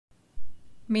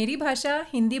मेरी भाषा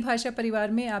हिंदी भाषा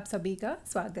परिवार में आप सभी का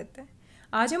स्वागत है।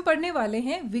 आज हम पढ़ने वाले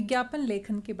हैं विज्ञापन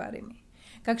लेखन के बारे में।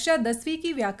 कक्षा 10वीं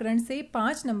की व्याकरण से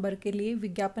 5 नंबर के लिए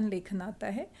विज्ञापन लेखन आता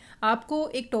है। आपको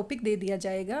एक टॉपिक दे दिया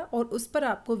जाएगा और उस पर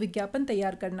आपको विज्ञापन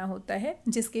तैयार करना होता है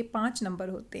जिसके 5 नंबर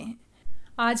होते हैं।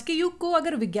 आज के युग को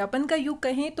अगर विज्ञापन का युग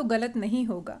कहें तो गलत नहीं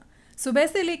होगा। सुबह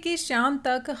से लेकर शाम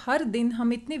तक हर दिन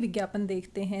हम इतने विज्ञापन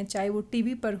देखते हैं, चाहे वो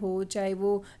टीवी पर हो, चाहे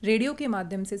वो रेडियो के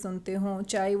माध्यम से सुनते हों,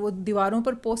 चाहे वो दीवारों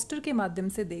पर पोस्टर के माध्यम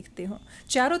से देखते हों।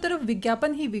 चारों तरफ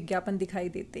विज्ञापन ही विज्ञापन दिखाई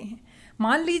देते हैं।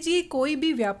 मान लीजिए कोई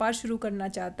भी व्यापार शुरू करना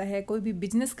चाहता है, कोई भी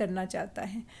बिजनेस करना चाहता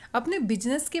है। अपने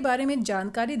बिजनेस के बारे में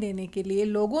जानकारी देने के लिए,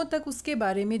 लोगों तक उसके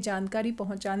बारे में जानकारी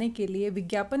पहुंचाने के लिए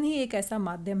विज्ञापन ही एक ऐसा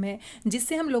माध्यम है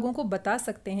जिससे हम लोगों को बता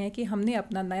सकते हैं कि हमने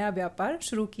अपना नया व्यापार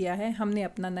शुरू किया है, हमने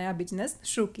अपना नया बिजनेस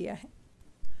शुरू किया है।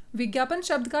 विज्ञापन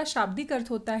शब्द का शाब्दिक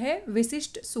अर्थ होता है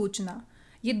विशिष्ट सूचना।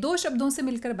 ये 2 शब्दों से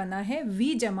मिलकर बना है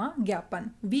वी जमा ज्ञापन।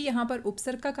 वी यहाँ पर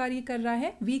उपसर्ग का कार्य कर रहा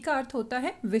है। वी का अर्थ होता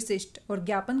है विशिष्ट और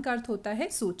ज्ञापन का अर्थ होता है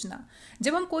सूचना।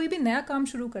 जब हम कोई भी नया काम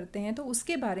शुरू करते हैं तो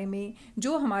उसके बारे में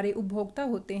जो हमारे उपभोक्ता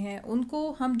होते हैं उनको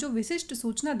हम जो विशिष्ट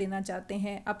सूचना देना चाहते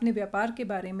हैं अपने व्यापार के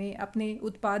बारे में, अपने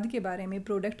उत्पाद के बारे में,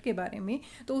 प्रोडक्ट के बारे में,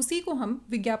 तो उसी को हम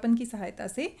विज्ञापन की सहायता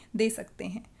से दे सकते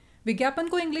हैं। विज्ञापन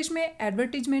को इंग्लिश में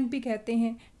एडवर्टीजमेंट भी कहते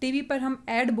हैं। टीवी पर हम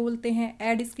ऐड बोलते हैं।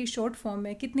 ऐड इसकी शॉर्ट फॉर्म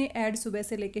है। कितने ऐड सुबह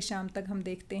से लेकर शाम तक हम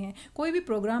देखते हैं। कोई भी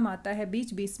प्रोग्राम आता है,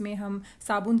 बीच बीच में हम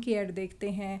साबुन की ऐड देखते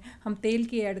हैं, हम तेल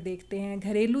की ऐड देखते हैं,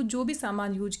 घरेलू जो भी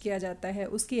सामान यूज किया जाता है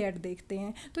उसकी ऐड देखते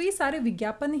हैं। तो ये सारे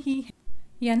विज्ञापन ही हैं।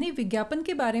 यानी विज्ञापन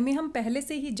के बारे में हम पहले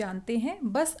से ही जानते हैं।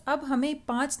 बस अब हमें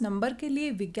 5 नंबर के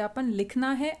लिए विज्ञापन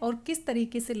लिखना है और किस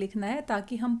तरीके से लिखना है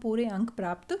ताकि हम पूरे अंक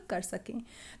प्राप्त कर सकें।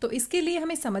 तो इसके लिए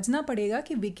हमें समझना पड़ेगा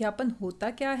कि विज्ञापन होता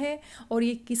क्या है और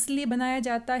ये किस लिए बनाया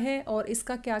जाता है और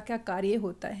इसका क्या क्या कार्य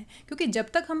होता है, क्योंकि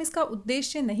जब तक हम इसका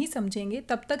उद्देश्य नहीं समझेंगे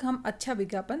तब तक हम अच्छा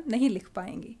विज्ञापन नहीं लिख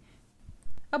पाएंगे।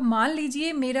 अब मान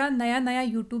लीजिए मेरा नया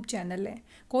यूट्यूब चैनल है,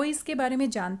 कोई इसके बारे में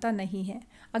जानता नहीं है।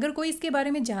 अगर कोई इसके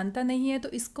बारे में जानता नहीं है तो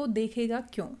इसको देखेगा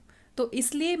क्यों? तो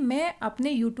इसलिए मैं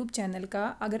अपने यूट्यूब चैनल का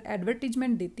अगर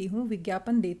एडवर्टीजमेंट देती हूँ,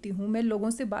 विज्ञापन देती हूँ, मैं लोगों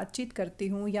से बातचीत करती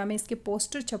हूँ या मैं इसके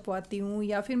पोस्टर छपवाती हूँ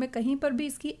या फिर मैं कहीं पर भी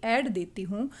इसकी ऐड देती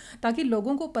हूँ ताकि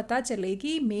लोगों को पता चले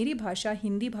कि मेरी भाषा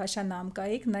हिंदी भाषा नाम का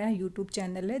एक नया यूट्यूब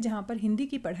चैनल है जहाँ पर हिंदी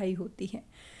की पढ़ाई होती है।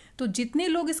 तो जितने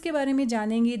लोग इसके बारे में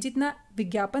जानेंगे, जितना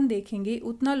विज्ञापन देखेंगे,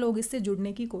 उतना लोग इससे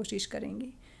जुड़ने की कोशिश करेंगे।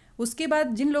 उसके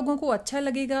बाद जिन लोगों को अच्छा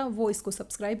लगेगा वो इसको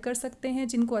सब्सक्राइब कर सकते हैं,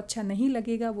 जिनको अच्छा नहीं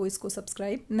लगेगा वो इसको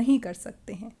सब्सक्राइब नहीं कर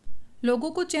सकते हैं।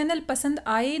 लोगों को चैनल पसंद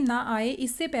आए ना आए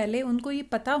इससे पहले उनको ये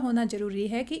पता होना ज़रूरी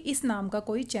है कि इस नाम का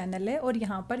कोई चैनल है और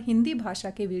यहाँ पर हिंदी भाषा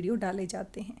के वीडियो डाले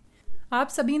जाते हैं। आप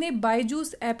सभी ने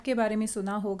बायजूस ऐप के बारे में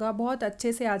सुना होगा। बहुत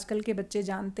अच्छे से आजकल के बच्चे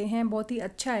जानते हैं। बहुत ही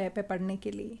अच्छा ऐप है पढ़ने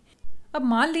के लिए। अब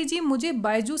मान लीजिए मुझे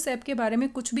बायजूस ऐप के बारे में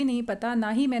कुछ भी नहीं पता, ना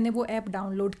ही मैंने वो ऐप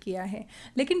डाउनलोड किया है,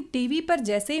 लेकिन टीवी पर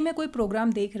जैसे ही मैं कोई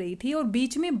प्रोग्राम देख रही थी और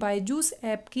बीच में बायजूस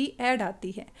ऐप की ऐड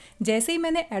आती है, जैसे ही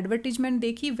मैंने एडवर्टीजमेंट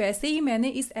देखी वैसे ही मैंने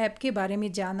इस ऐप के बारे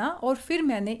में जाना और फिर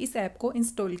मैंने इस ऐप को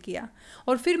इंस्टॉल किया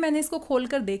और फिर मैंने इसको खोल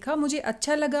कर देखा। मुझे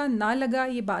अच्छा लगा ना लगा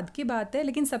ये बाद की बात है,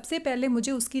 लेकिन सबसे पहले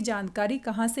मुझे उसकी जानकारी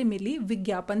कहाँ से मिली?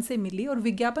 विज्ञापन से मिली। और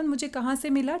विज्ञापन मुझे कहाँ से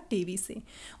मिला? टीवी से।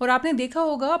 और आपने देखा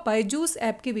होगा बायजूस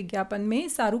ऐप के विज्ञापन में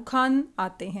शाहरुख खान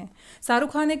आते हैं।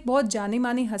 शाहरुख खान एक बहुत जानी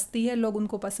मानी हस्ती है, लोग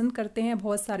उनको पसंद करते हैं,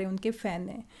 बहुत सारे उनके फैन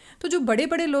हैं। तो जो बड़े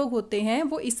बड़े लोग होते हैं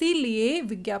वो इसीलिए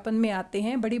विज्ञापन में आते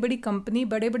हैं। बड़ी बड़ी कंपनी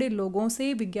बड़े बड़े लोगों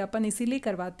से विज्ञापन इसीलिए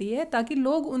करवाती है ताकि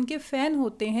लोग उनके फैन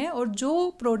होते हैं और जो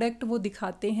प्रोडक्ट वो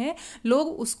दिखाते हैं लोग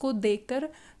उसको देखकर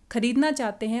खरीदना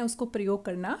चाहते हैं, उसको प्रयोग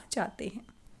करना चाहते हैं।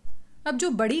 अब जो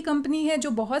बड़ी कंपनी है जो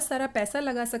बहुत सारा पैसा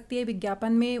लगा सकती है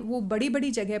विज्ञापन में, वो बड़ी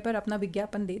बड़ी जगह पर अपना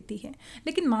विज्ञापन देती है।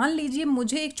 लेकिन मान लीजिए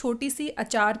मुझे एक छोटी सी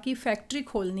अचार की फैक्ट्री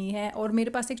खोलनी है और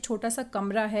मेरे पास एक छोटा सा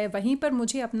कमरा है, वहीं पर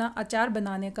मुझे अपना अचार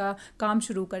बनाने का काम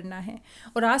शुरू करना है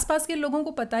और आसपास के लोगों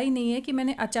को पता ही नहीं है कि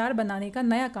मैंने अचार बनाने का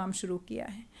नया काम शुरू किया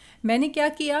है। मैंने क्या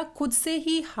किया, खुद से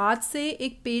ही हाथ से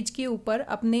एक पेज के ऊपर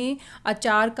अपने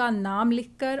अचार का नाम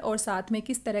लिखकर और साथ में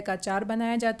किस तरह का अचार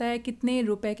बनाया जाता है, कितने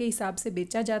रुपए के हिसाब से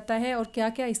बेचा जाता है और क्या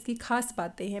क्या इसकी खास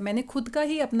बातें हैं, मैंने खुद का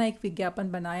ही अपना एक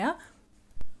विज्ञापन बनाया।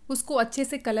 उसको अच्छे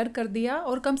से कलर कर दिया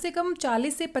और कम से कम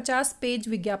 40 से 50 पेज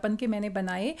विज्ञापन के मैंने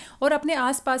बनाए और अपने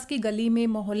आसपास की गली में,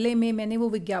 मोहल्ले में मैंने वो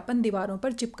विज्ञापन दीवारों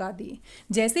पर चिपका दिए।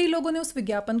 जैसे ही लोगों ने उस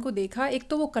विज्ञापन को देखा, एक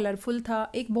तो वो कलरफुल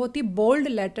था, एक बहुत ही बोल्ड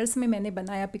लेटर्स में मैंने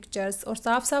बनाया पिक्चर्स और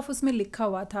साफ साफ उसमें लिखा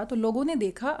हुआ था। तो लोगों ने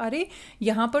देखा, अरे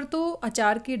यहाँ पर तो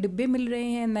अचार के डिब्बे मिल रहे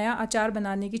हैं, नया अचार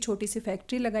बनाने की छोटी सी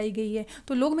फैक्ट्री लगाई गई है।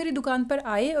 तो लोग मेरी दुकान पर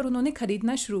आए और उन्होंने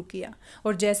ख़रीदना शुरू किया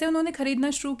और जैसे उन्होंने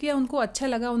ख़रीदना शुरू किया उनको अच्छा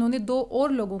लगा, उन्होंने 2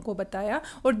 और लोगों को बताया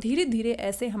और धीरे धीरे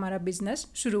ऐसे हमारा बिजनेस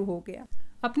शुरू हो गया।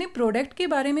 अपने प्रोडक्ट के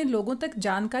बारे में लोगों तक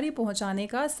जानकारी पहुंचाने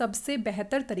का सबसे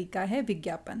बेहतर तरीका है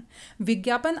विज्ञापन।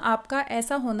 विज्ञापन आपका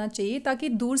ऐसा होना चाहिए ताकि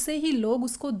दूर से ही लोग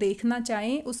उसको देखना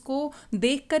चाहें, उसको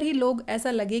देखकर ही लोग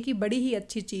ऐसा लगे कि बड़ी ही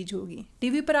अच्छी चीज़ होगी।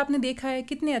 टीवी पर आपने देखा है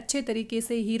कितने अच्छे तरीके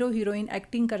से हीरो हीरोइन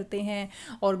एक्टिंग करते हैं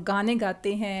और गाने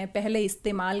गाते हैं, पहले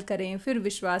इस्तेमाल करें फिर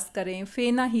विश्वास करें,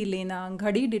 फेना ही लेना,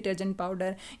 घड़ी डिटर्जेंट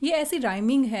पाउडर, ये ऐसी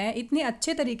राइमिंग है, इतने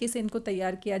अच्छे तरीके से इनको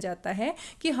तैयार किया जाता है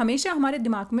कि हमेशा हमारे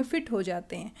दिमाग में फिट हो जाते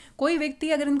हैं। कोई व्यक्ति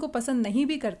अगर इनको पसंद नहीं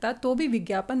भी करता तो भी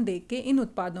विज्ञापन देख के इन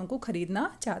उत्पादों को खरीदना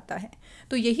चाहता है।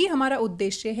 तो यही हमारा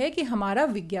उद्देश्य है कि हमारा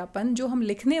विज्ञापन जो हम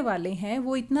लिखने वाले हैं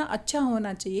वो इतना अच्छा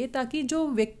होना चाहिए ताकि जो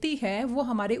व्यक्ति है वो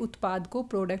हमारे उत्पाद को,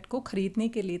 प्रोडक्ट को खरीदने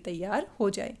के लिए तैयार हो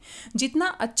जाए। जितना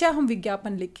अच्छा हम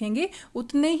विज्ञापन लिखेंगे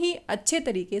उतने ही अच्छे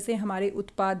तरीके से हमारे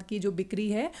उत्पाद की जो बिक्री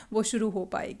है वो शुरू हो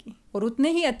पाएगी और उतने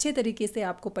ही अच्छे तरीके से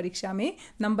आपको परीक्षा में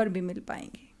नंबर भी मिल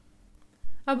पाएंगे।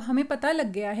 अब हमें पता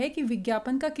लग गया है कि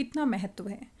विज्ञापन का कितना महत्व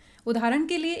है। उदाहरण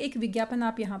के लिए एक विज्ञापन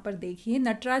आप यहाँ पर देखिए,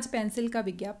 नटराज पेंसिल का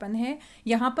विज्ञापन है।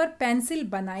 यहाँ पर पेंसिल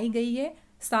बनाई गई है,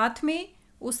 साथ में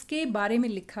उसके बारे में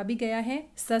लिखा भी गया है,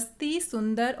 सस्ती,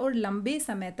 सुंदर और लंबे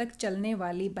समय तक चलने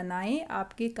वाली बनाएं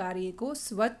आपके कार्य को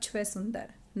स्वच्छ व सुंदर।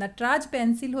 नटराज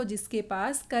पेंसिल हो जिसके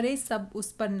पास, करे सब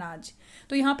उस पर नाज।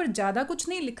 तो यहाँ पर ज़्यादा कुछ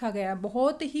नहीं लिखा गया,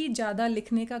 बहुत ही ज़्यादा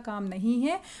लिखने का काम नहीं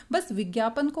है, बस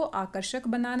विज्ञापन को आकर्षक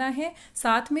बनाना है।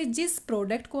 साथ में जिस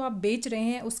प्रोडक्ट को आप बेच रहे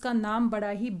हैं उसका नाम बड़ा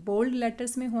ही बोल्ड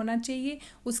लेटर्स में होना चाहिए,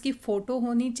 उसकी फ़ोटो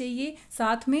होनी चाहिए,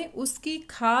 साथ में उसकी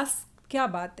खास क्या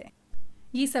बात है,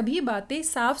 ये सभी बातें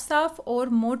साफ साफ और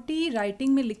मोटी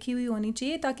राइटिंग में लिखी हुई होनी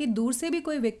चाहिए ताकि दूर से भी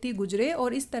कोई व्यक्ति गुजरे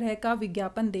और इस तरह का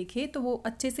विज्ञापन देखे तो वो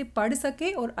अच्छे से पढ़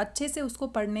सके और अच्छे से उसको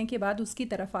पढ़ने के बाद उसकी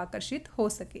तरफ आकर्षित हो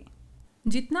सके।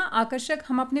 जितना आकर्षक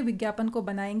हम अपने विज्ञापन को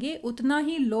बनाएंगे उतना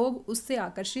ही लोग उससे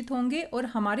आकर्षित होंगे और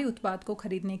हमारे उत्पाद को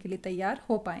खरीदने के लिए तैयार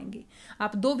हो पाएंगे।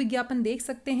 आप 2 विज्ञापन देख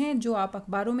सकते हैं जो आप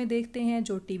अखबारों में देखते हैं,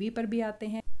 जो टीवी पर भी आते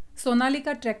हैं।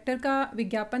 सोनालिका ट्रैक्टर का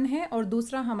विज्ञापन है और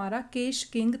दूसरा हमारा केश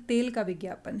किंग तेल का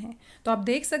विज्ञापन है। तो आप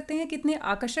देख सकते हैं कितने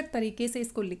आकर्षक तरीके से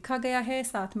इसको लिखा गया है,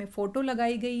 साथ में फ़ोटो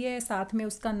लगाई गई है, साथ में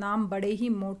उसका नाम बड़े ही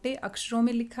मोटे अक्षरों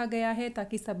में लिखा गया है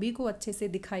ताकि सभी को अच्छे से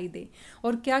दिखाई दे,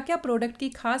 और क्या क्या प्रोडक्ट की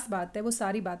खास बात है वो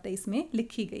सारी बातें इसमें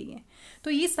लिखी गई हैं।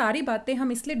 तो ये सारी बातें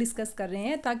हम इसलिए डिस्कस कर रहे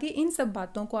हैं ताकि इन सब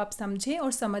बातों को आप समझें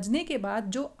और समझने के बाद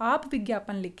जो आप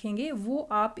विज्ञापन लिखेंगे वो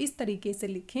आप इस तरीके से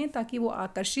लिखें ताकि वो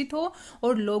आकर्षित हो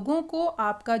और लोगों को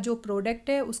आपका जो प्रोडक्ट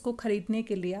है उसको खरीदने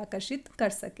के लिए आकर्षित कर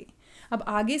सके। अब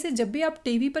आगे से जब भी आप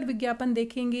टीवी पर विज्ञापन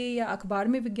देखेंगे या अखबार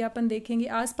में विज्ञापन देखेंगे,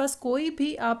 आसपास कोई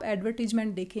भी आप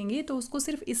एडवर्टीजमेंट देखेंगे तो उसको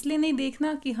सिर्फ इसलिए नहीं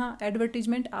देखना कि हाँ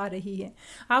एडवर्टीजमेंट आ रही है,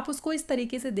 आप उसको इस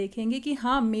तरीके से देखेंगे कि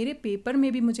हाँ मेरे पेपर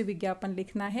में भी मुझे विज्ञापन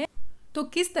लिखना है, तो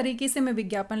किस तरीके से मैं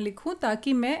विज्ञापन लिखूं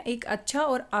ताकि मैं एक अच्छा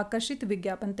और आकर्षित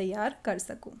विज्ञापन तैयार कर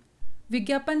सकूं।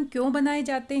 विज्ञापन क्यों बनाए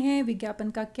जाते हैं, विज्ञापन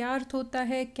का क्या अर्थ होता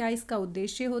है, क्या इसका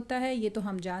उद्देश्य होता है, ये तो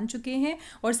हम जान चुके हैं।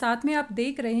 और साथ में आप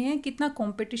देख रहे हैं कितना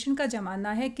कंपटीशन का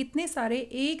ज़माना है, कितने सारे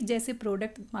एक जैसे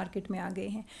प्रोडक्ट मार्केट में आ गए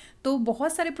हैं। तो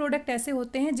बहुत सारे प्रोडक्ट ऐसे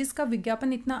होते हैं जिसका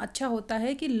विज्ञापन इतना अच्छा होता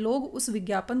है कि लोग उस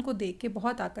विज्ञापन को देख के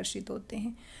बहुत आकर्षित होते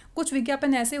हैं। कुछ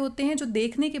विज्ञापन ऐसे होते हैं जो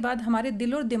देखने के बाद हमारे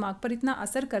दिल और दिमाग पर इतना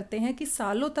असर करते हैं कि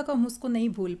सालों तक हम उसको नहीं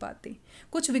भूल पाते।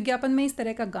 कुछ विज्ञापन में इस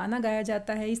तरह का गाना गाया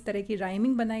जाता है, इस तरह की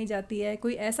राइमिंग बनाई जाती है,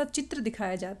 कोई ऐसा चित्र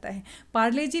दिखाया जाता है।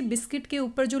 पार्ले जी बिस्किट के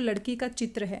ऊपर जो लड़की का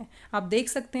चित्र है, आप देख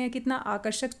सकते हैं कितना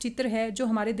आकर्षक चित्र है जो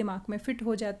हमारे दिमाग में फिट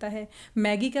हो जाता है।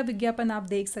 मैगी का विज्ञापन आप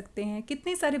देख सकते हैं,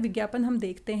 कितने सारे विज्ञापन हम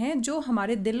देखते हैं जो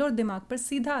हमारे दिल और दिमाग पर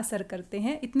सीधा असर करते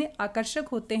हैं, इतने आकर्षक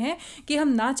होते हैं कि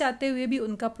हम ना चाहते हुए भी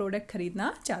उनका प्रोडक्ट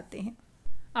खरीदना चाहते हैं।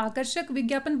 आकर्षक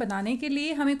विज्ञापन बनाने के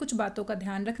लिए हमें कुछ बातों का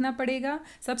ध्यान रखना पड़ेगा।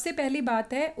 सबसे पहली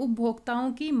बात है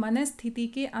उपभोक्ताओं की मनस्थिति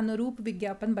के अनुरूप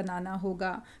विज्ञापन बनाना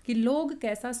होगा कि लोग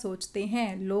कैसा सोचते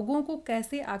हैं, लोगों को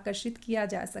कैसे आकर्षित किया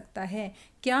जा सकता है,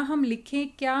 क्या हम लिखें,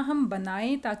 क्या हम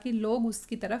बनाएं ताकि लोग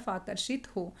उसकी तरफ आकर्षित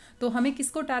हो। तो हमें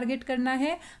किसको टारगेट करना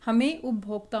है, हमें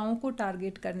उपभोक्ताओं को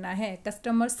टारगेट करना है,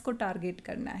 कस्टमर्स को टारगेट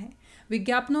करना है।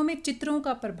 विज्ञापनों में चित्रों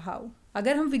का प्रभाव,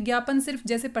 अगर हम विज्ञापन सिर्फ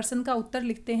जैसे प्रश्न का उत्तर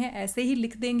लिखते हैं ऐसे ही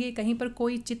लिख देंगे, कहीं पर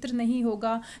कोई चित्र नहीं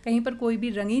होगा, कहीं पर कोई भी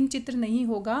रंगीन चित्र नहीं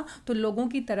होगा, तो लोगों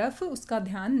की तरफ उसका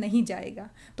ध्यान नहीं जाएगा।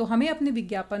 तो हमें अपने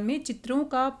विज्ञापन में चित्रों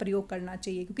का प्रयोग करना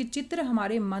चाहिए क्योंकि चित्र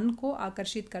हमारे मन को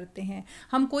आकर्षित करते हैं।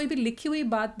 हम कोई भी लिखी हुई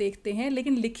बात देखते हैं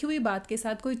लेकिन लिखी हुई बात के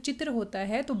साथ कोई चित्र होता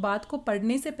है तो बात को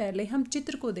पढ़ने से पहले हम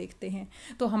चित्र को देखते हैं।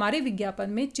 तो हमारे विज्ञापन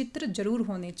में चित्र जरूर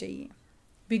होने चाहिए।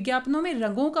 विज्ञापनों में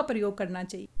रंगों का प्रयोग करना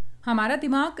चाहिए। हमारा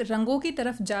दिमाग रंगों की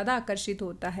तरफ ज़्यादा आकर्षित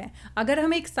होता है। अगर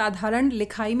हम एक साधारण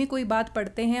लिखाई में कोई बात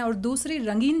पढ़ते हैं और दूसरी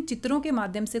रंगीन चित्रों के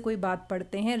माध्यम से कोई बात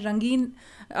पढ़ते हैं, रंगीन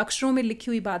अक्षरों में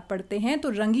लिखी हुई बात पढ़ते हैं, तो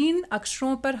रंगीन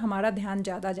अक्षरों पर हमारा ध्यान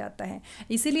ज़्यादा जाता है।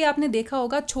 इसीलिए आपने देखा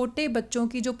होगा छोटे बच्चों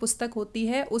की जो पुस्तक होती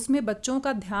है उसमें बच्चों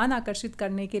का ध्यान आकर्षित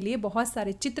करने के लिए बहुत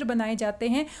सारे चित्र बनाए जाते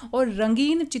हैं और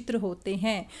रंगीन चित्र होते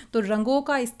हैं, तो रंगों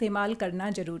का इस्तेमाल करना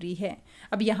ज़रूरी है।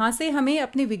 अब यहाँ से हमें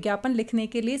अपने विज्ञापन लिखने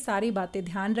के लिए सारी बातें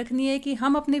ध्यान रखनी है कि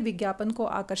हम अपने विज्ञापन को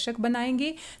आकर्षक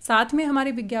बनाएंगे, साथ में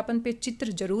हमारे विज्ञापन पे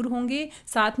चित्र जरूर होंगे,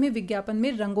 साथ में विज्ञापन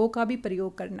में रंगों का भी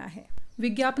प्रयोग करना है।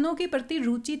 विज्ञापनों के प्रति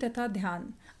रुचि तथा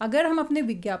ध्यान। अगर हम अपने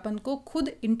विज्ञापन को खुद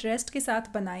इंटरेस्ट के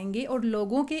साथ बनाएंगे और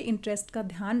लोगों के इंटरेस्ट का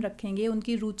ध्यान रखेंगे,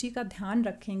 उनकी रुचि का ध्यान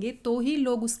रखेंगे, तो ही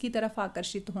लोग उसकी तरफ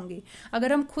आकर्षित होंगे।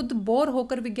 अगर हम खुद बोर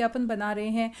होकर विज्ञापन बना रहे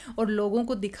हैं और लोगों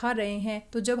को दिखा रहे हैं,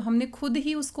 तो जब हमने खुद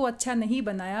ही उसको अच्छा नहीं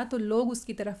बनाया तो लोग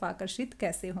उसकी तरफ आकर्षित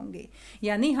कैसे होंगे।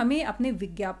 यानी हमें अपने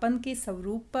विज्ञापन के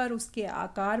स्वरूप पर, उसके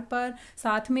आकार पर,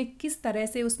 साथ में किस तरह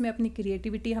से उसमें अपनी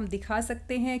क्रिएटिविटी हम दिखा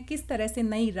सकते हैं, किस तरह से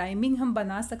नई राइमिंग हम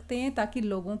बना सकते हैं ताकि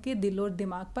लोगों के दिल और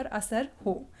दिमाग पर असर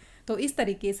हो। तो इस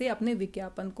तरीके से अपने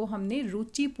विज्ञापन को हमने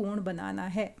रुचिपूर्ण बनाना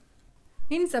है।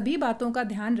 इन सभी बातों का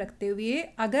ध्यान रखते हुए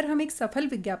अगर हम एक सफल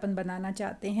विज्ञापन बनाना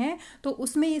चाहते हैं तो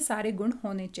उसमें ये सारे गुण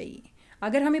होने चाहिए।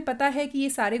 अगर हमें पता है कि ये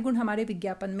सारे गुण हमारे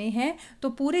विज्ञापन में हैं तो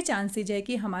पूरे चांसेज है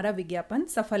कि हमारा विज्ञापन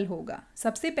सफल होगा।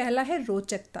 सबसे पहला है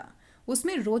रोचकता।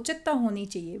 उसमें रोचकता होनी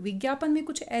चाहिए। विज्ञापन में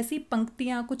कुछ ऐसी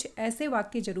पंक्तियाँ, कुछ ऐसे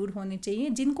वाक्य जरूर होने चाहिए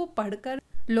जिनको पढ़कर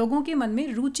लोगों के मन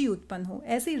में रुचि उत्पन्न हो।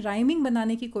 ऐसी राइमिंग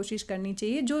बनाने की कोशिश करनी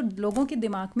चाहिए जो लोगों के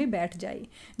दिमाग में बैठ जाए।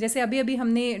 जैसे अभी अभी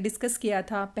हमने डिस्कस किया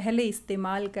था, पहले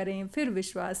इस्तेमाल करें फिर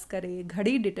विश्वास करें,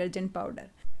 घड़ी डिटर्जेंट पाउडर।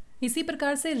 इसी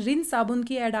प्रकार से रिन साबुन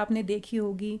की ऐड आपने देखी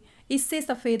होगी, इससे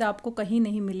सफ़ेद आपको कहीं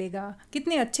नहीं मिलेगा।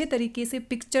 कितने अच्छे तरीके से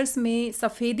पिक्चर्स में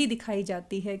सफ़ेदी दिखाई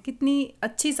जाती है, कितनी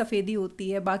अच्छी सफ़ेदी होती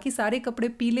है। बाकी सारे कपड़े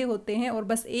पीले होते हैं और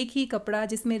बस एक ही कपड़ा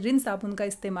जिसमें रिन साबुन का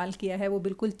इस्तेमाल किया है वो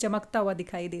बिल्कुल चमकता हुआ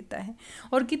दिखाई देता है।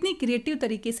 और कितनी क्रिएटिव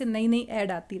तरीके से नई नई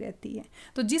ऐड आती रहती है।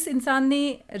 तो जिस इंसान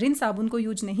ने रिन साबुन को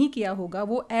यूज नहीं किया होगा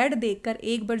वो ऐड देखकर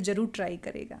एक बार ज़रूर ट्राई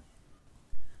करेगा।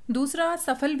 दूसरा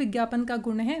सफल विज्ञापन का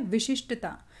गुण है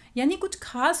विशिष्टता, यानी कुछ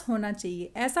खास होना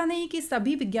चाहिए। ऐसा नहीं कि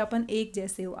सभी विज्ञापन एक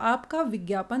जैसे हो। आपका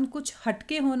विज्ञापन कुछ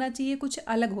हटके होना चाहिए, कुछ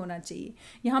अलग होना चाहिए।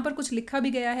 यहाँ पर कुछ लिखा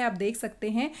भी गया है, आप देख सकते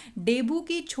हैं। डेबू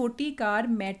की छोटी कार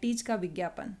मैटीज का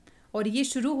विज्ञापन, और ये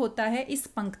शुरू होता है इस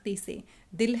पंक्ति से,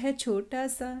 दिल है छोटा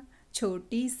सा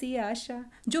छोटी सी आशा,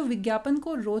 जो विज्ञापन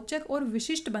को रोचक और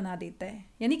विशिष्ट बना देता है।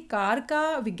 यानी कार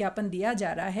का विज्ञापन दिया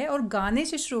जा रहा है और गाने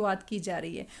से शुरुआत की जा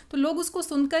रही है, तो लोग उसको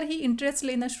सुनकर ही इंटरेस्ट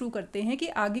लेना शुरू करते हैं कि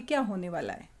आगे क्या होने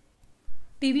वाला है।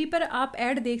 टीवी पर आप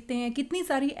ऐड देखते हैं, कितनी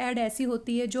सारी ऐड ऐसी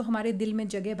होती है जो हमारे दिल में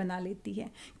जगह बना लेती है।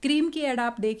 क्रीम की ऐड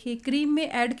आप देखिए, क्रीम में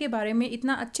ऐड के बारे में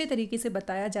इतना अच्छे तरीके से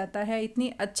बताया जाता है, इतनी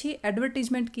अच्छी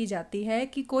एडवर्टीजमेंट की जाती है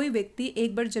कि कोई व्यक्ति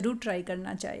एक बार ज़रूर ट्राई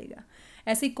करना चाहेगा।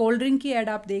 ऐसी कोल्ड ड्रिंक की ऐड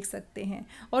आप देख सकते हैं,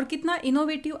 और कितना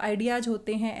इनोवेटिव आइडियाज़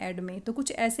होते हैं ऐड में। तो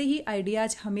कुछ ऐसे ही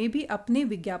आइडियाज़ हमें भी अपने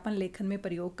विज्ञापन लेखन में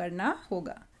प्रयोग करना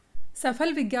होगा।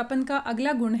 सफल विज्ञापन का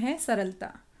अगला गुण है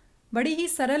सरलता। बड़ी ही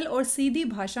सरल और सीधी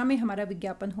भाषा में हमारा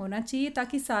विज्ञापन होना चाहिए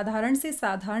ताकि साधारण से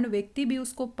साधारण व्यक्ति भी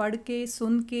उसको पढ़ के,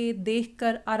 सुन के, देख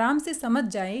कर आराम से समझ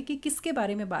जाए कि किसके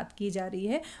बारे में बात की जा रही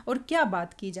है और क्या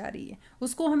बात की जा रही है।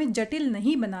 उसको हमें जटिल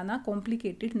नहीं बनाना,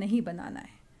 कॉम्प्लिकेटेड नहीं बनाना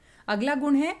है। अगला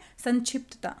गुण है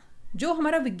संक्षिप्तता। जो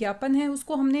हमारा विज्ञापन है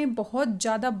उसको हमने बहुत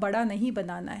ज़्यादा बड़ा नहीं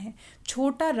बनाना है,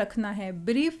 छोटा रखना है,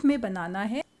 ब्रीफ में बनाना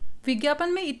है।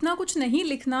 विज्ञापन में इतना कुछ नहीं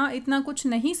लिखना, इतना कुछ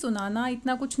नहीं सुनाना,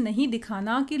 इतना कुछ नहीं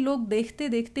दिखाना कि लोग देखते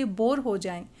देखते बोर हो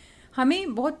जाएं।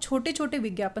 हमें बहुत छोटे छोटे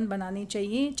विज्ञापन बनाने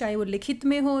चाहिए, चाहे वो लिखित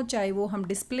में हो, चाहे वो हम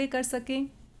डिस्प्ले कर सकें।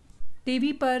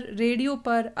 टीवी पर, रेडियो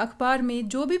पर, अखबार में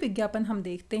जो भी विज्ञापन हम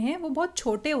देखते हैं वो बहुत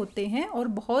छोटे होते हैं और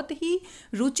बहुत ही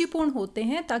रुचिपूर्ण होते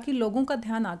हैं ताकि लोगों का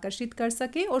ध्यान आकर्षित कर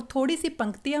सके, और थोड़ी सी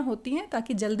पंक्तियां होती हैं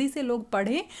ताकि जल्दी से लोग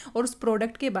पढ़ें और उस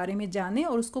प्रोडक्ट के बारे में जानें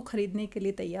और उसको खरीदने के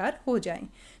लिए तैयार हो जाएं।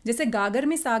 जैसे गागर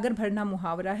में सागर भरना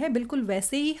मुहावरा है, बिल्कुल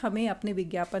वैसे ही हमें अपने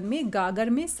विज्ञापन में गागर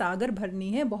में सागर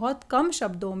भरनी है। बहुत कम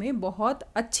शब्दों में बहुत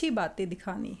अच्छी बातें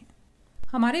दिखानी है।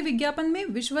 हमारे विज्ञापन में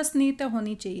विश्वसनीयता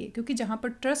होनी चाहिए, क्योंकि जहाँ पर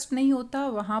ट्रस्ट नहीं होता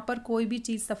वहाँ पर कोई भी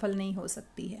चीज़ सफल नहीं हो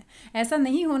सकती है। ऐसा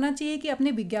नहीं होना चाहिए कि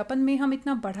अपने विज्ञापन में हम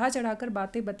इतना बढ़ा चढ़ाकर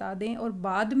बातें बता दें और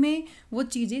बाद में वो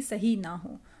चीज़ें सही ना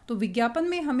हो। तो विज्ञापन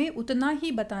में हमें उतना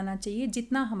ही बताना चाहिए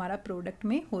जितना हमारा प्रोडक्ट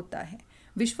में होता है।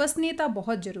 विश्वसनीयता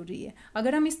बहुत ज़रूरी है।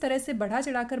 अगर हम इस तरह से बढ़ा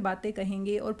चढ़ाकर बातें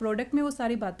कहेंगे और प्रोडक्ट में वो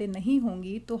सारी बातें नहीं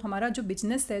होंगी तो हमारा जो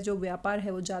बिजनेस है, जो व्यापार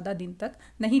है, वो ज़्यादा दिन तक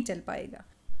नहीं चल पाएगा।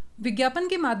 विज्ञापन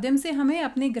के माध्यम से हमें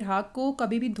अपने ग्राहक को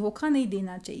कभी भी धोखा नहीं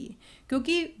देना चाहिए,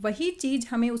 क्योंकि वही चीज़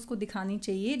हमें उसको दिखानी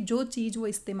चाहिए जो चीज़ वो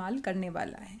इस्तेमाल करने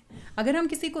वाला है। अगर हम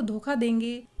किसी को धोखा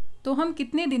देंगे तो हम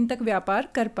कितने दिन तक व्यापार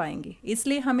कर पाएंगे।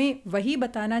 इसलिए हमें वही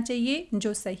बताना चाहिए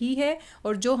जो सही है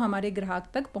और जो हमारे ग्राहक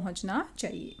तक पहुंचना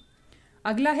चाहिए।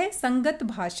 अगला है संगत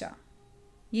भाषा।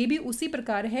 ये भी उसी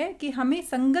प्रकार है कि हमें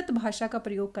संगत भाषा का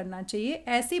प्रयोग करना चाहिए।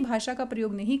 ऐसी भाषा का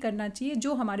प्रयोग नहीं करना चाहिए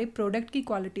जो हमारे प्रोडक्ट की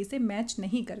क्वालिटी से मैच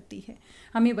नहीं करती है।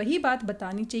 हमें वही बात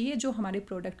बतानी चाहिए जो हमारे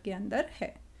प्रोडक्ट के अंदर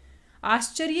है।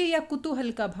 आश्चर्य या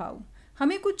कुतूहल का भाव,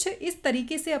 हमें कुछ इस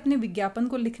तरीके से अपने विज्ञापन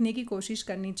को लिखने की कोशिश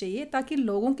करनी चाहिए ताकि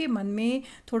लोगों के मन में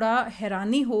थोड़ा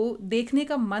हैरानी हो, देखने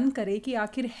का मन करे कि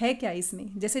आखिर है क्या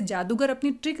इसमें। जैसे जादूगर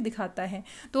अपनी ट्रिक दिखाता है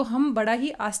तो हम बड़ा ही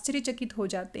आश्चर्यचकित हो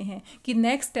जाते हैं कि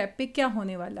नेक्स्ट स्टेप पे क्या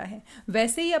होने वाला है।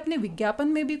 वैसे ही अपने विज्ञापन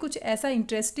में भी कुछ ऐसा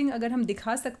इंटरेस्टिंग अगर हम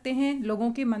दिखा सकते हैं, लोगों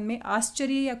के मन में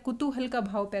आश्चर्य या कुतूहल का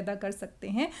भाव पैदा कर सकते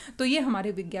हैं, तो ये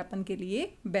हमारे विज्ञापन के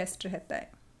लिए बेस्ट रहता है।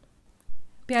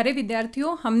 प्यारे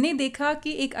विद्यार्थियों, हमने देखा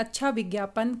कि एक अच्छा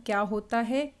विज्ञापन क्या होता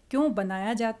है, क्यों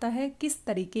बनाया जाता है, किस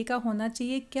तरीके का होना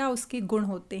चाहिए, क्या उसके गुण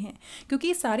होते हैं, क्योंकि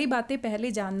ये सारी बातें पहले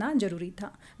जानना जरूरी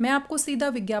था। मैं आपको सीधा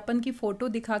विज्ञापन की फ़ोटो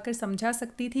दिखाकर समझा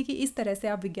सकती थी कि इस तरह से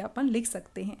आप विज्ञापन लिख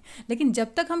सकते हैं, लेकिन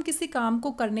जब तक हम किसी काम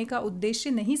को करने का उद्देश्य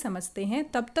नहीं समझते हैं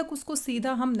तब तक उसको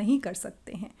सीधा हम नहीं कर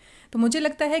सकते हैं। तो मुझे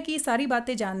लगता है कि ये सारी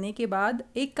बातें जानने के बाद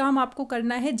एक काम आपको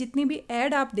करना है। जितनी भी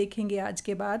ऐड आप देखेंगे आज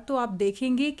के बाद, तो आप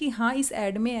देखेंगे कि हाँ, इस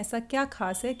ऐड में ऐसा क्या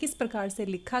खास है, किस प्रकार से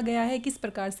लिखा गया है, किस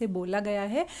प्रकार से बोला गया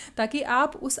है, ताकि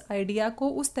आप उस आइडिया को,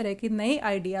 उस तरह के नए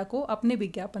आइडिया को अपने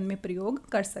विज्ञापन में प्रयोग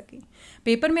कर सकें।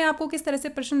 पेपर में आपको किस तरह से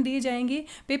प्रश्न दिए जाएंगे,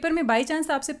 पेपर में बाई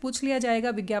चांस आपसे पूछ लिया जाएगा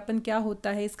विज्ञापन क्या होता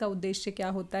है, इसका उद्देश्य क्या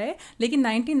होता है, लेकिन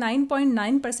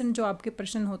 99.9% जो आपके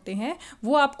प्रश्न होते हैं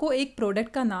वो आपको एक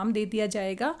प्रोडक्ट का नाम दे दिया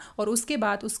जाएगा और उसके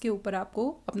बाद उसके ऊपर आपको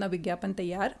अपना विज्ञापन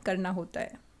तैयार करना होता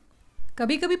है।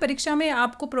 कभी कभी परीक्षा में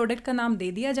आपको प्रोडक्ट का नाम दे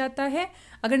दिया जाता है।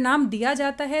 अगर नाम दिया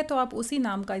जाता है तो आप उसी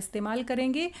नाम का इस्तेमाल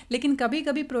करेंगे, लेकिन कभी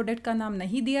कभी प्रोडक्ट का नाम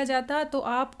नहीं दिया जाता तो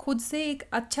आप खुद से एक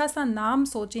अच्छा सा नाम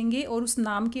सोचेंगे और उस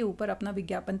नाम के ऊपर अपना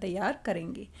विज्ञापन तैयार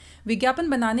करेंगे। विज्ञापन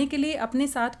बनाने के लिए अपने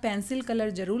साथ पेंसिल कलर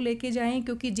जरूर लेके जाएं,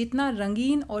 क्योंकि जितना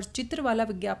रंगीन और चित्र वाला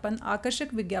विज्ञापन,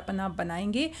 आकर्षक विज्ञापन आप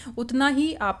बनाएंगे, उतना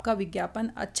ही आपका विज्ञापन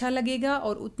अच्छा लगेगा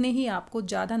और उतने ही आपको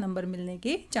ज़्यादा नंबर मिलने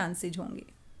के चांसेज होंगे।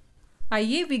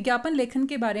 आइए विज्ञापन लेखन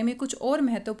के बारे में कुछ और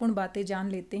महत्वपूर्ण बातें जान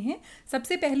लेते हैं।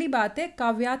 सबसे पहली बात है,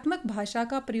 काव्यात्मक भाषा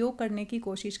का प्रयोग करने की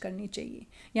कोशिश करनी चाहिए,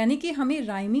 यानी कि हमें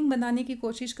राइमिंग बनाने की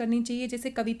कोशिश करनी चाहिए। जैसे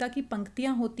कविता की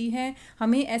पंक्तियां होती हैं,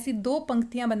 हमें ऐसी 2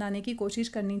 पंक्तियां बनाने की कोशिश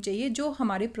करनी चाहिए जो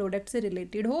हमारे प्रोडक्ट से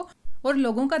रिलेटेड हो और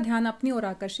लोगों का ध्यान अपनी ओर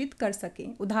आकर्षित कर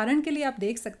सकें। उदाहरण के लिए आप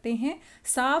देख सकते हैं,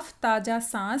 साफ ताजा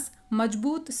सांस,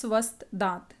 मजबूत स्वस्थ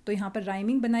दांत। तो यहाँ पर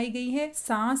राइमिंग बनाई गई है,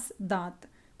 सांस दांत,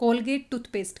 कोलगेट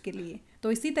टूथपेस्ट के लिए।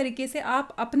 तो इसी तरीके से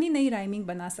आप अपनी नई राइमिंग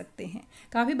बना सकते हैं।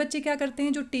 काफ़ी बच्चे क्या करते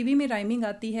हैं, जो टीवी में राइमिंग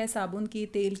आती है साबुन की,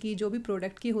 तेल की, जो भी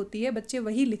प्रोडक्ट की होती है, बच्चे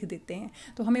वही लिख देते हैं।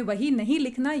 तो हमें वही नहीं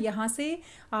लिखना, यहाँ से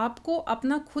आपको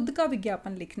अपना खुद का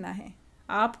विज्ञापन लिखना है,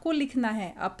 आपको लिखना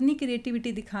है, अपनी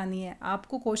क्रिएटिविटी दिखानी है,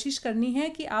 आपको कोशिश करनी है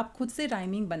कि आप खुद से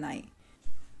राइमिंग बनाएं।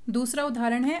 दूसरा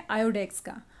उदाहरण है आयोडेक्स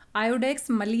का। आयोडेक्स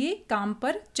मलिए, काम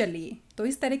पर चलिए। तो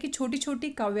इस तरह की छोटी छोटी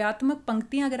काव्यात्मक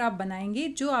पंक्तियां अगर आप बनाएंगे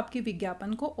जो आपके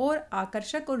विज्ञापन को और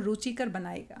आकर्षक और रुचिकर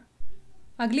बनाएगा।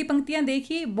 अगली पंक्तियां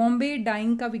देखिए, बॉम्बे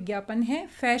डाइंग का विज्ञापन है,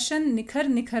 फैशन निखर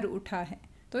निखर उठा है।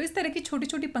 तो इस तरह की छोटी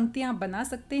छोटी पंक्तियां आप बना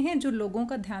सकते हैं जो लोगों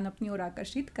का ध्यान अपनी ओर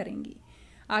आकर्षित करेंगी।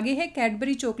 आगे है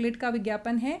कैडबरी चॉकलेट का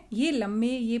विज्ञापन है, ये लम्बे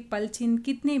ये पलछिन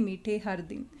कितने मीठे हर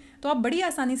दिन। तो आप बड़ी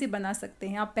आसानी से बना सकते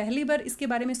हैं। आप पहली बार इसके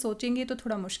बारे में सोचेंगे तो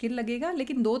थोड़ा मुश्किल लगेगा,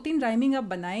 लेकिन 2-3 राइमिंग आप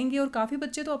बनाएंगे और काफ़ी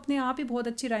बच्चे तो अपने आप ही बहुत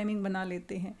अच्छी राइमिंग बना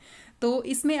लेते हैं। तो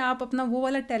इसमें आप अपना वो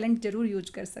वाला टैलेंट जरूर यूज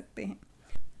कर सकते हैं।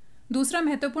 दूसरा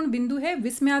महत्वपूर्ण बिंदु है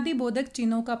विस्मयादिबोधक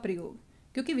चिन्हों का प्रयोग,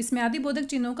 क्योंकि विस्मयादिबोधक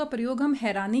चिन्हों का प्रयोग हम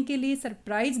हैरानी के लिए,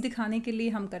 सरप्राइज दिखाने के लिए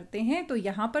हम करते हैं। तो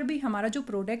यहाँ पर भी हमारा जो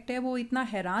प्रोडक्ट है वो इतना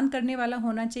हैरान करने वाला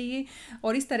होना चाहिए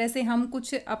और इस तरह से हम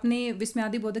कुछ अपने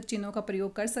विस्मयादिबोधक चिन्हों का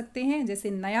प्रयोग कर सकते हैं।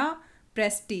 जैसे नया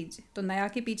प्रेस्टीज, तो नया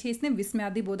के पीछे इसने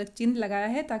विस्मयादिबोधक चिन्ह लगाया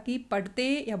है ताकि पढ़ते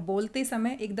या बोलते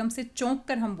समय एकदम से चौंक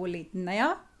कर हम बोले नया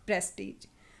प्रेस्टीज,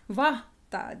 वाह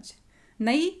ताज,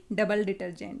 नई डबल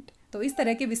डिटर्जेंट। तो इस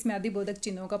तरह के विस्मयादिबोधक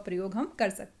चिन्हों का प्रयोग हम कर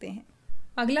सकते हैं।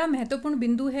 अगला महत्वपूर्ण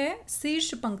बिंदु है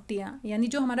शीर्ष पंक्तियां, यानी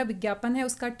जो हमारा विज्ञापन है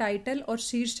उसका टाइटल और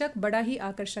शीर्षक बड़ा ही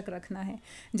आकर्षक रखना है।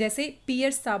 जैसे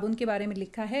पियर्स साबुन के बारे में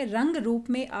लिखा है, रंग रूप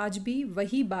में आज भी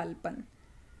वही बालपन,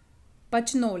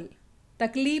 पचनोल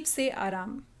तकलीफ से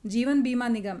आराम, जीवन बीमा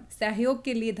निगम सहयोग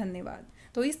के लिए धन्यवाद।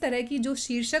 तो इस तरह की जो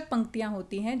शीर्षक पंक्तियां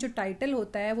होती हैं, जो टाइटल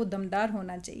होता है वो दमदार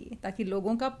होना चाहिए ताकि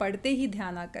लोगों का पढ़ते ही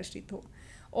ध्यान आकर्षित हो।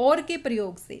 और के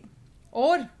प्रयोग से,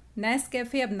 और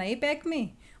नेस्कैफे अब नए पैक में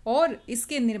और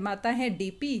इसके निर्माता हैं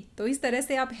डीपी। तो इस तरह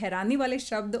से आप हैरानी वाले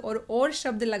शब्द और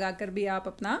शब्द लगाकर भी आप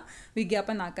अपना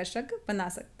विज्ञापन आकर्षक बना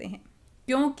सकते हैं।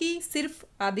 क्योंकि सिर्फ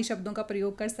आदि शब्दों का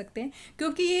प्रयोग कर सकते हैं,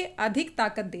 क्योंकि ये अधिक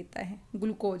ताकत देता है,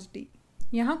 ग्लूकोज डी।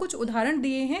 यहाँ कुछ उदाहरण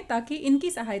दिए हैं ताकि इनकी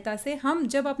सहायता से हम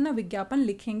जब अपना विज्ञापन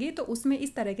लिखेंगे तो उसमें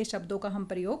इस तरह के शब्दों का हम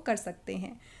प्रयोग कर सकते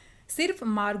हैं। सिर्फ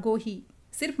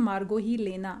मार्गो ही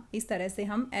लेना, इस तरह से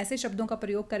हम ऐसे शब्दों का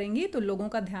प्रयोग करेंगे तो लोगों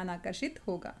का ध्यान आकर्षित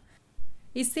होगा।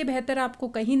 इससे बेहतर आपको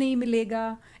कहीं नहीं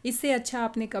मिलेगा, इससे अच्छा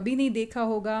आपने कभी नहीं देखा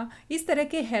होगा, इस तरह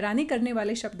के हैरानी करने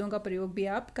वाले शब्दों का प्रयोग भी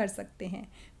आप कर सकते हैं।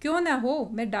 क्यों ना हो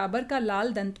मैं डाबर का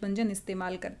लाल दंतमंजन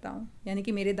इस्तेमाल करता हूँ, यानी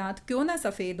कि मेरे दांत क्यों ना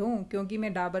सफ़ेद हों, क्योंकि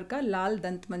मैं डाबर का लाल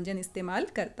दंतमंजन इस्तेमाल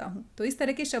करता हूँ। तो इस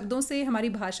तरह के शब्दों से हमारी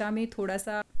भाषा में थोड़ा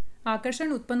सा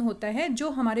आकर्षण उत्पन्न होता है, जो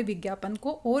हमारे विज्ञापन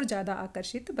को और ज़्यादा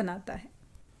आकर्षित बनाता है।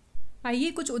 आइए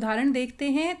कुछ उदाहरण देखते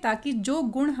हैं ताकि जो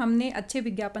गुण हमने अच्छे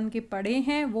विज्ञापन के पढ़े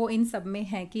हैं वो इन सब में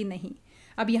है कि नहीं।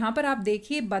 अब यहाँ पर आप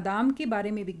देखिए, बादाम के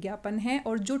बारे में विज्ञापन है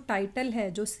और जो टाइटल है,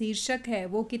 जो शीर्षक है,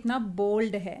 वो कितना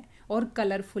बोल्ड है और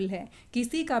कलरफुल है,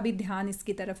 किसी का भी ध्यान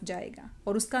इसकी तरफ जाएगा।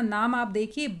 और उसका नाम आप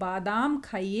देखिए, बादाम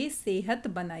खाइए सेहत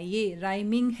बनाइए,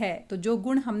 राइमिंग है। तो जो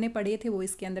गुण हमने पढ़े थे वो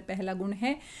इसके अंदर पहला गुण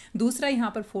है। दूसरा,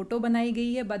 यहाँ पर फोटो बनाई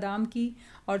गई है बादाम की।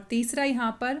 और तीसरा,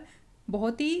 यहाँ पर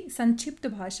बहुत ही संक्षिप्त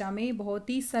भाषा में, बहुत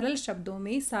ही सरल शब्दों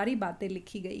में सारी बातें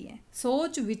लिखी गई हैं।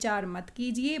 सोच विचार मत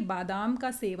कीजिए, बादाम का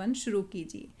सेवन शुरू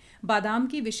कीजिए। बादाम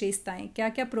की विशेषताएं, क्या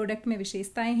क्या प्रोडक्ट में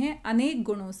विशेषताएं हैं? अनेक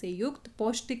गुणों से युक्त,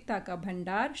 पौष्टिकता का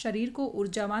भंडार, शरीर को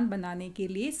ऊर्जावान बनाने के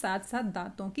लिए, साथ साथ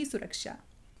दांतों की सुरक्षा।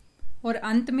 और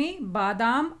अंत में,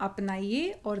 बादाम अपनाइए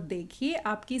और देखिए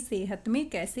आपकी सेहत में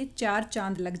कैसे 4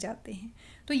 चांद लग जाते हैं।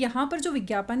 तो यहाँ पर जो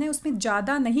विज्ञापन है उसमें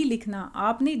ज़्यादा नहीं लिखना,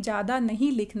 आपने ज़्यादा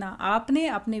नहीं लिखना। आपने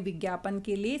अपने विज्ञापन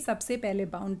के लिए सबसे पहले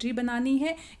बाउंड्री बनानी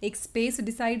है, एक स्पेस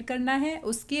डिसाइड करना है,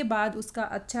 उसके बाद उसका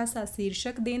अच्छा सा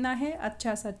शीर्षक देना है,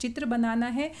 अच्छा सा चित्र बनाना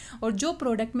है, और जो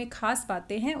प्रोडक्ट में खास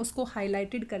बातें हैं उसको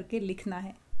हाईलाइटेड करके लिखना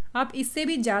है। आप इससे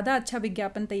भी ज़्यादा अच्छा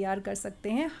विज्ञापन तैयार कर सकते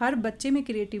हैं। हर बच्चे में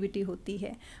क्रिएटिविटी होती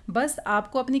है, बस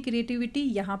आपको अपनी क्रिएटिविटी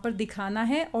यहाँ पर दिखाना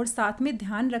है और साथ में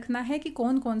ध्यान रखना है कि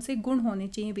कौन कौन से गुण होने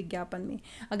चाहिए विज्ञापन में।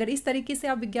 अगर इस तरीके से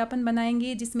आप विज्ञापन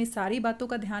बनाएंगे जिसमें सारी बातों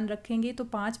का ध्यान रखेंगे तो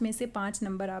 5 में से 5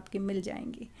 नंबर आपके मिल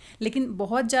जाएंगे। लेकिन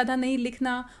बहुत ज़्यादा नहीं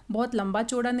लिखना, बहुत लंबा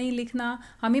चौड़ा नहीं लिखना,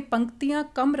 हमें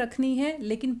पंक्तियाँ कम रखनी है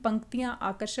लेकिन पंक्तियाँ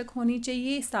आकर्षक होनी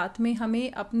चाहिए। साथ में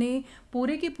हमें अपने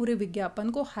पूरे के पूरे विज्ञापन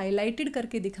को हाईलाइटेड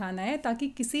करके दिखाना है ताकि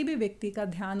किसी भी व्यक्ति का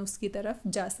ध्यान उसकी तरफ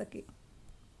जा सके।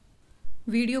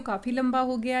 वीडियो काफ़ी लंबा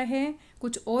हो गया है,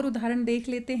 कुछ और उदाहरण देख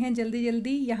लेते हैं जल्दी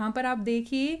जल्दी। यहाँ पर आप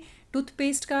देखिए,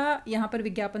 टूथपेस्ट का यहाँ पर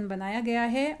विज्ञापन बनाया गया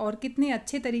है और कितने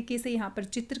अच्छे तरीके से यहाँ पर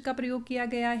चित्र का प्रयोग किया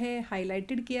गया है,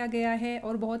 हाईलाइटेड किया गया है,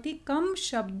 और बहुत ही कम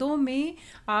शब्दों में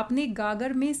आपने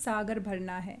गागर में सागर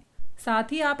भरना है।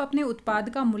 साथ ही आप अपने उत्पाद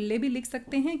का मूल्य भी लिख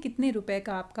सकते हैं, कितने रुपए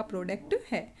का आपका प्रोडक्ट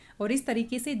है। और इस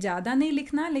तरीके से ज़्यादा नहीं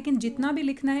लिखना, लेकिन जितना भी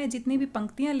लिखना है, जितनी भी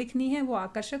पंक्तियां लिखनी है वो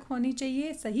आकर्षक होनी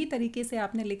चाहिए। सही तरीके से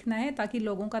आपने लिखना है ताकि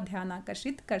लोगों का ध्यान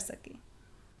आकर्षित कर सके।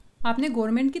 आपने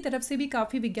गवर्नमेंट की तरफ से भी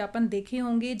काफ़ी विज्ञापन देखे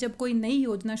होंगे। जब कोई नई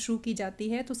योजना शुरू की जाती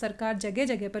है तो सरकार जगह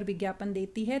जगह पर विज्ञापन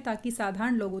देती है ताकि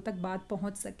साधारण लोगों तक बात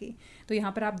पहुंच सके। तो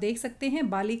यहाँ पर आप देख सकते हैं,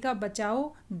 बालिका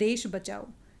बचाओ देश बचाओ,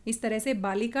 इस तरह से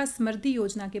बालिका समृद्धि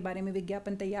योजना के बारे में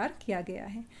विज्ञापन तैयार किया गया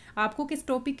है। आपको किस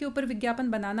टॉपिक के ऊपर विज्ञापन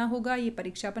बनाना होगा ये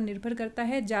परीक्षा पर निर्भर करता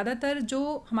है। ज़्यादातर जो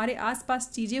हमारे आसपास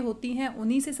चीज़ें होती हैं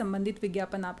उन्हीं से संबंधित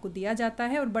विज्ञापन आपको दिया जाता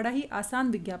है और बड़ा ही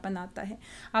आसान विज्ञापन आता है।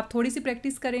 आप थोड़ी सी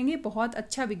प्रैक्टिस करेंगे, बहुत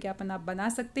अच्छा विज्ञापन आप बना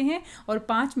सकते हैं और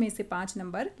 5 में से 5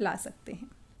 नंबर ला सकते हैं।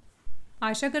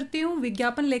 आशा करती हूँ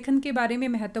विज्ञापन लेखन के बारे में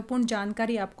महत्वपूर्ण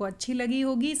जानकारी आपको अच्छी लगी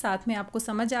होगी, साथ में आपको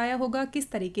समझ आया होगा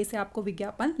किस तरीके से आपको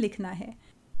विज्ञापन लिखना है।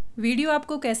 वीडियो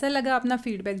आपको कैसा लगा, अपना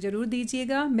फीडबैक ज़रूर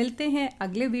दीजिएगा। मिलते हैं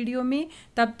अगले वीडियो में,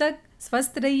 तब तक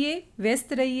स्वस्थ रहिए,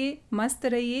 व्यस्त रहिए, मस्त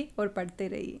रहिए और पढ़ते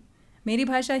रहिए। मेरी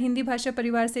भाषा हिंदी भाषा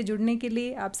परिवार से जुड़ने के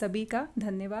लिए आप सभी का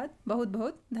धन्यवाद, बहुत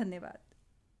बहुत धन्यवाद।